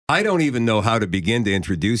I don't even know how to begin to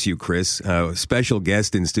introduce you, Chris. Special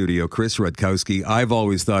guest in studio, Chris Rutkowski. I've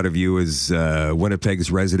always thought of you as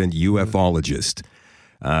Winnipeg's resident ufologist.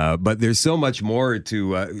 But there's so much more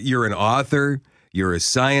to... you're an author. You're a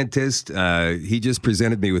scientist. He just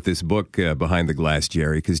presented me with this book, Behind the Glass,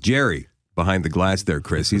 Jerry, because Jerry... behind the glass there,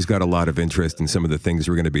 Chris. He's got a lot of interest in some of the things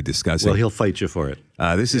we're going to be discussing. Well, he'll fight you for it.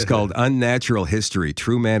 This is called Unnatural History,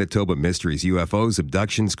 True Manitoba Mysteries, UFOs,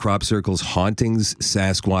 Abductions, Crop Circles, Hauntings,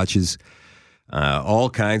 Sasquatches, all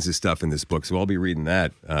kinds of stuff in this book. So I'll be reading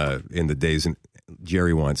that in the days. And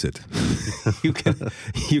Jerry wants it. You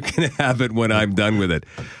can have it when I'm done with it.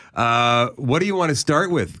 What do you want to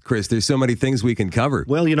start with, Chris? There's so many things we can cover.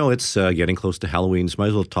 Well, it's getting close to Halloween, so might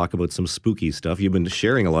as well talk about some spooky stuff. You've been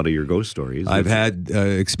sharing a lot of your ghost stories. I've had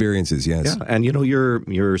experiences, yes. Yeah, and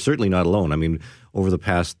you're certainly not alone. I mean, over the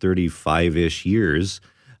past 35-ish years,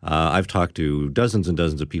 I've talked to dozens and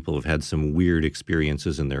dozens of people who have had some weird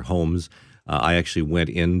experiences in their homes. I actually went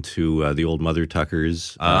into the old Mother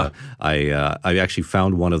Tuckers. I actually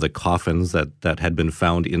found one of the coffins that had been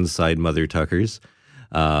found inside Mother Tuckers.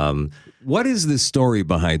 What is the story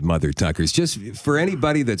behind Mother Tuckers? Just for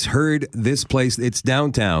anybody that's heard this place, it's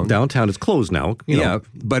downtown. Downtown, it's closed now. You know.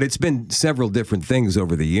 But it's been several different things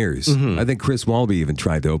over the years. Mm-hmm. I think Chris Walby even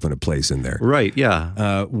tried to open a place in there. Right,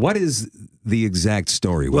 yeah. What is the exact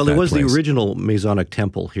story with Well, that it was place? the original Masonic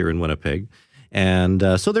temple here in Winnipeg. And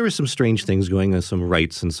so there were some strange things going on, some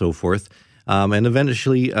rites and so forth. And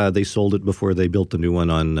eventually they sold it before they built the new one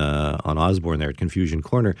on Osborne there at Confusion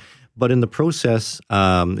Corner. But in the process,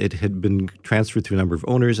 it had been transferred to a number of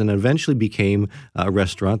owners and eventually became a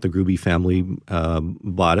restaurant. The Gruby family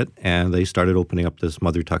bought it, and they started opening up this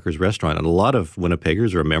Mother Tuckers restaurant. And a lot of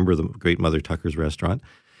Winnipeggers remember the great Mother Tuckers restaurant.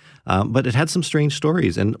 But it had some strange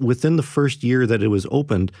stories. And within the first year that it was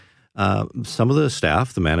opened, some of the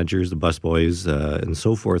staff, the managers, the busboys, and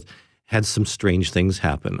so forth, had some strange things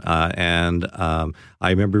happen. And I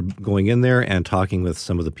remember going in there and talking with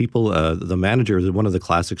some of the people. The manager, one of the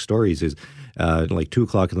classic stories is like 2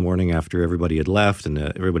 o'clock in the morning after everybody had left and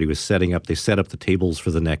everybody was setting up, they set up the tables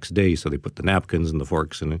for the next day. So they put the napkins and the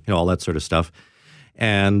forks and all that sort of stuff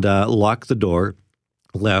and locked the door,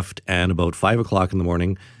 left, and about 5 o'clock in the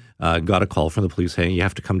morning got a call from the police saying, you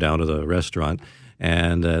have to come down to the restaurant.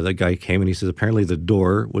 And the guy came and he says, apparently the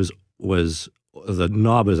door was the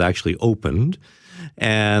knob was actually opened,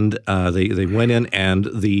 and they went in, and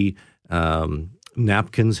the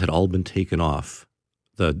napkins had all been taken off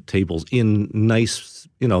the tables in nice,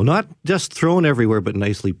 not just thrown everywhere, but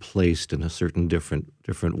nicely placed in a certain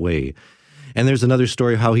different way. And there's another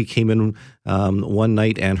story how he came in one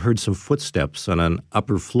night and heard some footsteps on an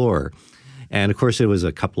upper floor. And, of course, it was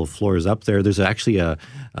a couple of floors up there. There's actually a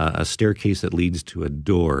staircase that leads to a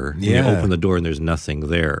door. Yeah. You open the door, and there's nothing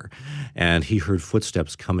there. And he heard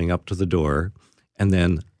footsteps coming up to the door, and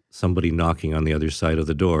then somebody knocking on the other side of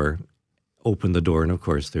the door. Opened the door, and, of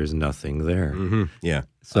course, there's nothing there. Mm-hmm. Yeah.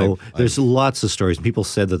 So there's lots of stories. People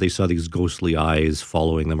said that they saw these ghostly eyes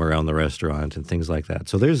following them around the restaurant and things like that.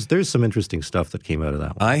 So there's some interesting stuff that came out of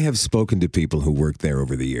that one. I have spoken to people who worked there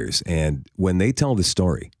over the years, and when they tell the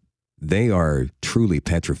story, they are truly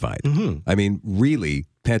petrified. Mm-hmm. I mean, really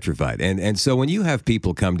petrified. And so when you have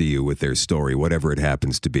people come to you with their story, whatever it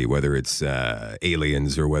happens to be, whether it's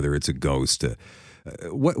aliens or whether it's a ghost,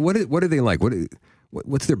 what are they like?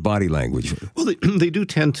 What's their body language? Well, they do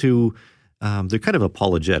tend to, they're kind of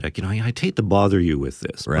apologetic. I'd hate to bother you with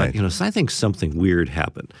this. Right. But, so I think something weird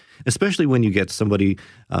happened, especially when you get somebody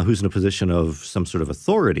who's in a position of some sort of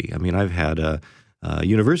authority. I mean, I've had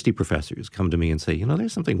university professors come to me and say,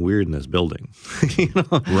 there's something weird in this building.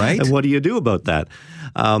 Right? And what do you do about that?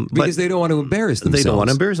 Because they don't want to embarrass themselves. They don't want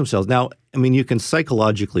to embarrass themselves. Now, I mean, you can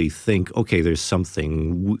psychologically think, okay, there's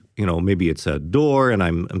something, maybe it's a door and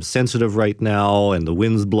I'm sensitive right now and the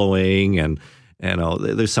wind's blowing and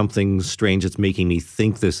there's something strange that's making me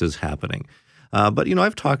think this is happening. But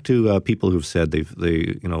I've talked to people who've said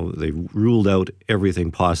they've ruled out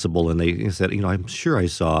everything possible, and they said, I'm sure I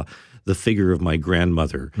saw the figure of my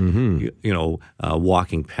grandmother,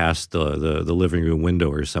 walking past the living room window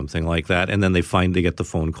or something like that. And then they get the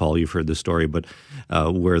phone call, you've heard the story, but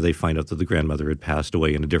where they find out that the grandmother had passed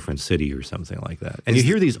away in a different city or something like that. And you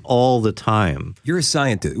hear these all the time. You're a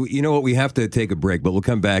scientist. You know what? We have to take a break, but we'll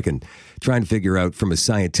come back and try and figure out from a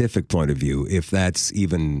scientific point of view if that's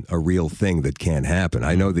even a real thing that can happen.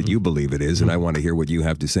 I know that you believe it is, and I want to hear what you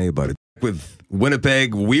have to say about it. With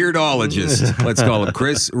Winnipeg weirdologist, let's call him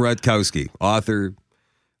Chris Rutkowski, author,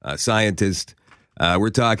 scientist.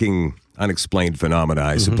 We're talking unexplained phenomena,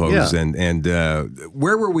 I suppose. Yeah. And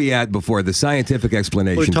where were we at before the scientific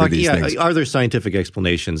explanation for these things? Are there scientific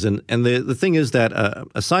explanations? And the thing is that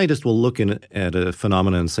a scientist will look at a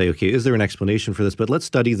phenomenon and say, okay, is there an explanation for this? But let's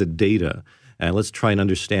study the data. And let's try and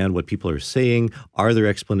understand what people are saying. Are there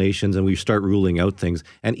explanations? And we start ruling out things.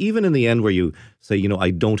 And even in the end where you say,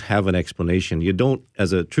 I don't have an explanation, you don't,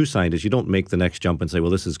 as a true scientist, you don't make the next jump and say,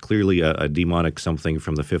 well, this is clearly a demonic something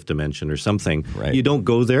from the fifth dimension or something. Right. You don't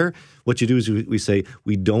go there. What you do is we say,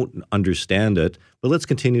 we don't understand it, but let's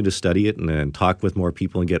continue to study it and talk with more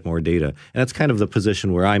people and get more data. And that's kind of the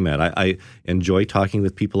position where I'm at. I enjoy talking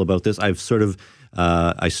with people about this. I've sort of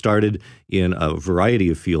I started in a variety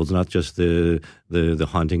of fields, not just the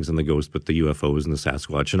hauntings and the ghosts, but the UFOs and the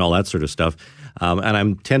Sasquatch and all that sort of stuff. And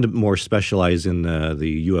I tend to more specialize in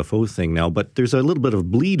the UFO thing now. But there's a little bit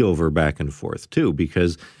of bleed over back and forth too,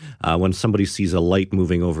 because when somebody sees a light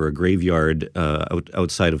moving over a graveyard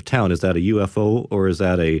outside of town, is that a UFO or is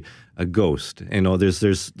that a ghost?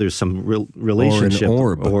 There's some relationship,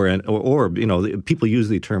 or an orb, orb. People use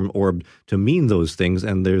the term orb to mean those things,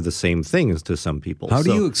 and they're the same things to some people. How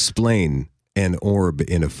do you explain an orb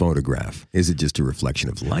in a photograph? Is it just a reflection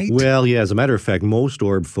of light? Well, yeah. As a matter of fact, most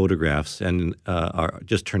orb photographs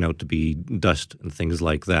just turn out to be dust and things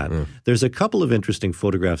like that. There's a couple of interesting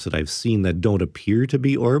photographs that I've seen that don't appear to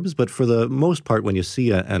be orbs, but for the most part, when you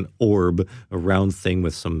see an orb, a round thing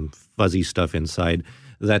with some fuzzy stuff inside,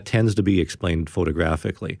 that tends to be explained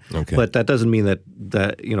photographically. Okay. But that doesn't mean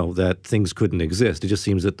that things couldn't exist. It just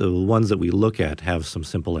seems that the ones that we look at have some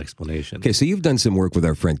simple explanation. Okay, so you've done some work with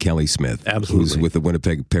our friend Kelly Smith, Absolutely. Who's with the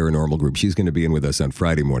Winnipeg Paranormal Group. She's going to be in with us on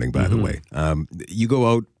Friday morning, by the way. You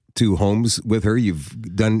go out to homes with her?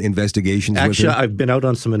 You've done investigations with her? Actually, I've been out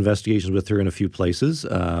on some investigations with her in a few places.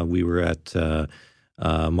 We were at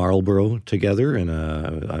Marlborough together, and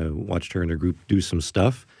I watched her and her group do some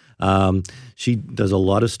stuff. She does a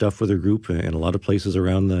lot of stuff with her group in a lot of places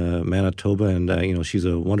around Manitoba, and she's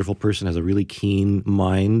a wonderful person, has a really keen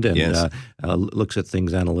mind, and Yes. Looks at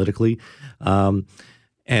things analytically.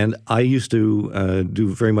 And I used to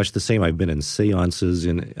do very much the same. I've been in seances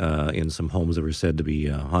in some homes that were said to be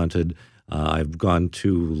haunted. I've gone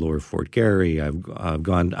to Lower Fort Garry. I've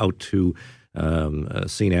gone out to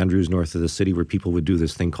St. Andrews, north of the city, where people would do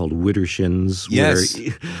this thing called widdershins, Yes.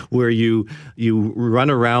 where you run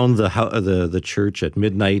around the church at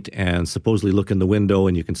midnight and supposedly look in the window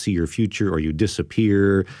and you can see your future, or you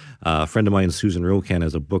disappear. A friend of mine, Susan Rocan,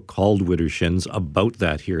 has a book called Widdershins about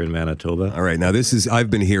that here in Manitoba. All right. Now, I've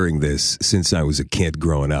been hearing this since I was a kid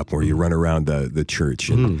growing up, where you run around the church.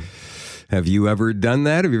 And have you ever done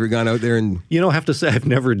that? Have you ever gone out there and... I have to say I've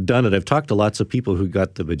never done it. I've talked to lots of people who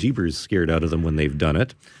got the bejeebers scared out of them when they've done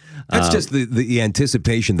it. That's just the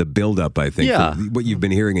anticipation, the buildup, I think, Yeah. for what you've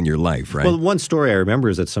been hearing in your life, right? Well, one story I remember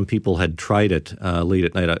is that some people had tried it late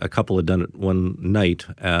at night. A couple had done it one night,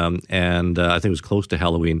 and I think it was close to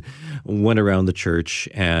Halloween, went around the church,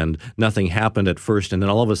 and nothing happened at first, and then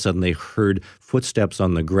all of a sudden they heard footsteps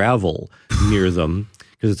on the gravel near them,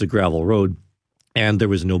 because it's a gravel road, and there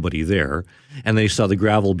was nobody there. And they saw the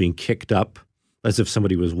gravel being kicked up as if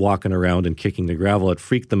somebody was walking around and kicking the gravel. It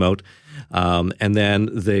freaked them out. And then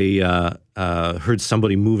they heard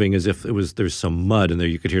somebody moving as if there's some mud, and there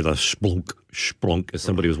you could hear the splunk, splunk as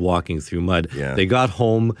somebody was walking through mud. Yeah. They got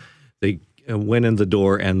home, they went in the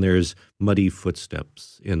door, and there's muddy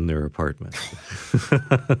footsteps in their apartment.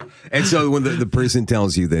 And so when the person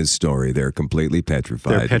tells you this story, they're completely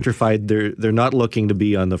petrified. They're petrified. They're not looking to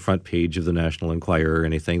be on the front page of the National Enquirer or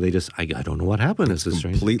anything. They just, I don't know what happened. This is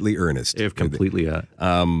strange. Completely earnest. They're completely.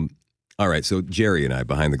 All right, so Jerry and I,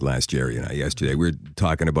 behind the glass, Jerry and I, yesterday, we were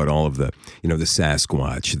talking about all of the, the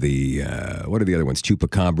Sasquatch, what are the other ones?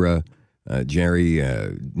 Chupacabra, Jerry,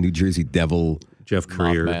 New Jersey Devil. Jeff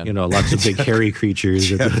Courier, Mothman. Lots of big hairy creatures.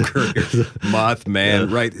 Jeff Courier,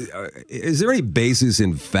 Mothman, right. Is there any basis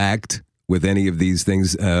in fact with any of these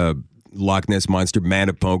things? Loch Ness Monster,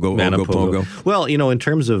 Manipogo, Ogopogo? Well, in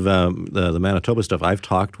terms of the Manitoba stuff, I've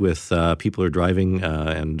talked with people who are driving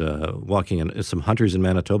and walking, and some hunters in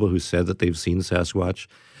Manitoba who said that they've seen Sasquatch.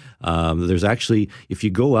 There's actually, if you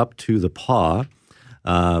go up to the Paw,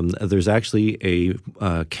 there's actually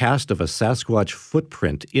a cast of a Sasquatch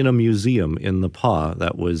footprint in a museum in the Paw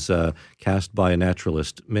that was cast by a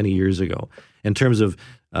naturalist many years ago. In terms of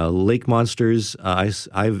lake monsters,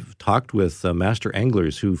 I've talked with master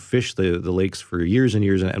anglers who fish the lakes for years and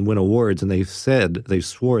years and win awards, and they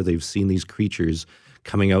swore they've seen these creatures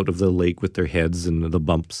coming out of the lake with their heads and the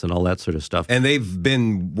bumps and all that sort of stuff. And they've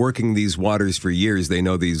been working these waters for years. They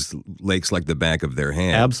know these lakes like the back of their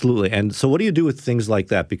hand. Absolutely. And so what do you do with things like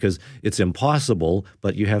that? Because it's impossible,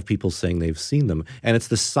 but you have people saying they've seen them. And it's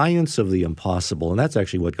the science of the impossible. And that's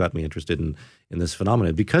actually what got me interested in this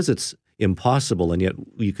phenomenon. Because it's impossible, and yet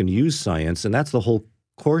you can use science, and that's the whole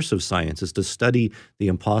course of science, is to study the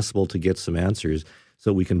impossible to get some answers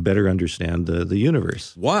so we can better understand the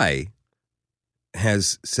universe. Why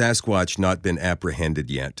has Sasquatch not been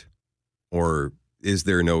apprehended yet? Or is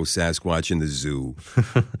there no Sasquatch in the zoo?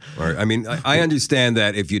 Or, I mean, I understand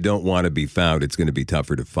that if you don't want to be found, it's going to be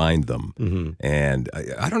tougher to find them. Mm-hmm. And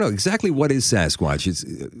I don't know exactly what is Sasquatch. It's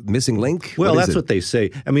missing link? Well, that's what they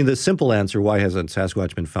say. I mean, the simple answer, why hasn't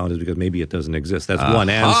Sasquatch been found, is because maybe it doesn't exist. That's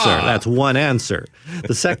one answer. That's one answer.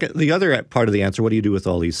 The other part of the answer, what do you do with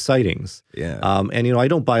all these sightings? Yeah. And, I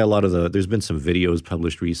don't buy a lot of there's been some videos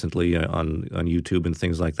published recently on YouTube and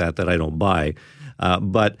things like that I don't buy.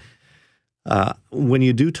 But when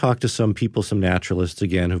you do talk to some people, some naturalists,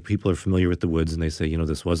 again, who people are familiar with the woods, and they say,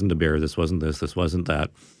 this wasn't a bear, this wasn't this wasn't that.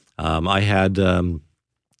 I had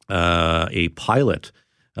a pilot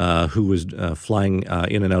who was flying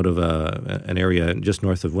in and out of an area just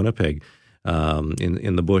north of Winnipeg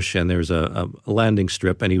in the bush, and there's a landing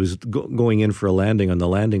strip, and he was going in for a landing on the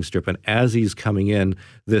landing strip, and as he's coming in,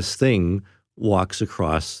 this thing walks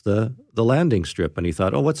across the landing strip, and he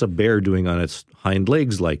thought, what's a bear doing on its hind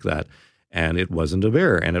legs like that? And it wasn't a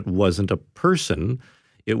bear, and it wasn't a person.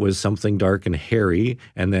 It was something dark and hairy,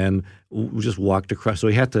 and then just walked across. So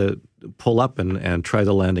he had to pull up and try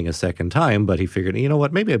the landing a second time, but he figured, you know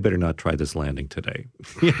what, maybe I better not try this landing today.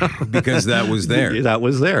 Because that was there. That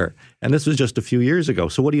was there. And this was just a few years ago.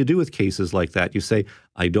 So what do you do with cases like that? You say,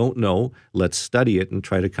 I don't know, let's study it and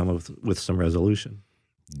try to come up with some resolution.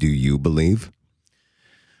 Do you believe?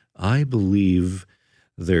 I believe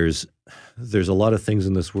there's a lot of things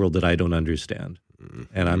in this world that I don't understand.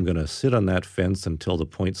 And I'm going to sit on that fence until the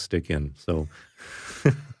points stick in. So,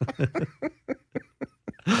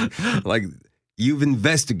 like, you've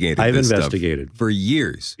investigated I've this investigated stuff for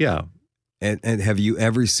years. Yeah. And have you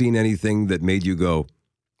ever seen anything that made you go,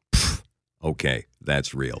 okay,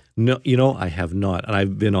 that's real? No, I have not. And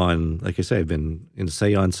I've been on, like I say, I've been in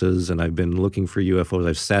seances, and I've been looking for UFOs.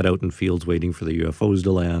 I've sat out in fields waiting for the UFOs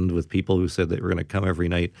to land with people who said they were going to come every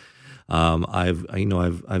night. I've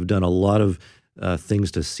done a lot of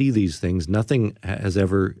things to see these things. Nothing has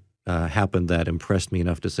ever happened that impressed me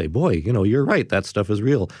enough to say, boy, you're right, that stuff is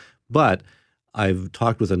real. But I've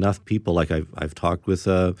talked with enough people, like I've talked with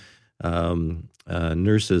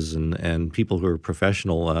nurses and people who are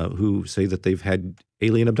professional who say that they've had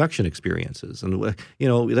alien abduction experiences. And,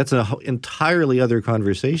 that's an entirely other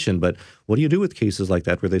conversation. But what do you do with cases like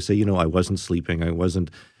that where they say, I wasn't sleeping, I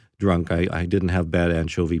wasn't drunk, I didn't have bad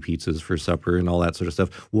anchovy pizzas for supper and all that sort of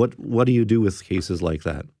stuff. What do you do with cases like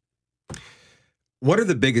that? What are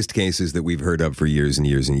the biggest cases that we've heard of for years and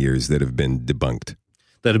years and years that have been debunked?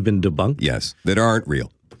 That have been debunked? Yes, that aren't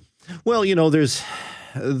real. Well, there's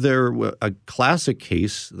a classic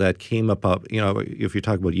case that came up, if you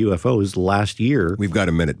talk about UFOs last year. We've got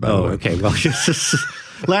a minute, by the way. Okay. Well,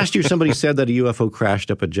 last year somebody said that a UFO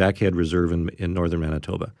crashed up at Jackhead Reserve in northern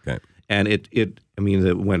Manitoba. Okay. And it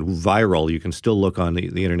went viral. You can still look on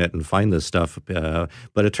the internet and find this stuff.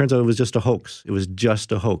 But it turns out it was just a hoax. It was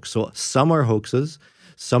just a hoax. So some are hoaxes.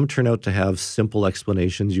 Some turn out to have simple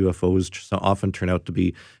explanations. UFOs often turn out to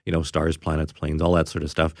be, stars, planets, planes, all that sort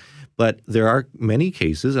of stuff. But there are many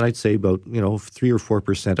cases, and I'd say about, 3 or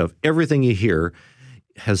 4% of everything you hear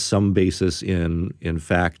has some basis in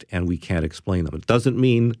fact, and we can't explain them. It doesn't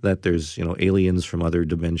mean that there's, aliens from other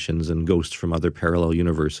dimensions and ghosts from other parallel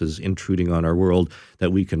universes intruding on our world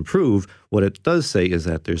that we can prove. What it does say is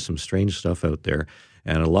that there's some strange stuff out there,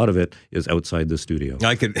 and a lot of it is outside the studio.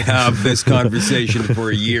 I could have this conversation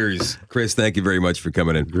for years. Chris, thank you very much for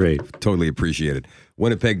coming in. Great. Totally appreciate it.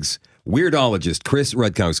 Winnipeg's weirdologist, Chris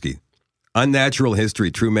Rutkowski. Unnatural History,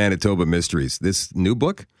 True Manitoba Mysteries. This new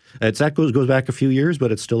book? That goes back a few years,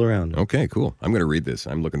 but it's still around. Okay, cool. I'm going to read this.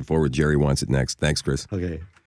 I'm looking forward. Jerry wants it next. Thanks, Chris. Okay.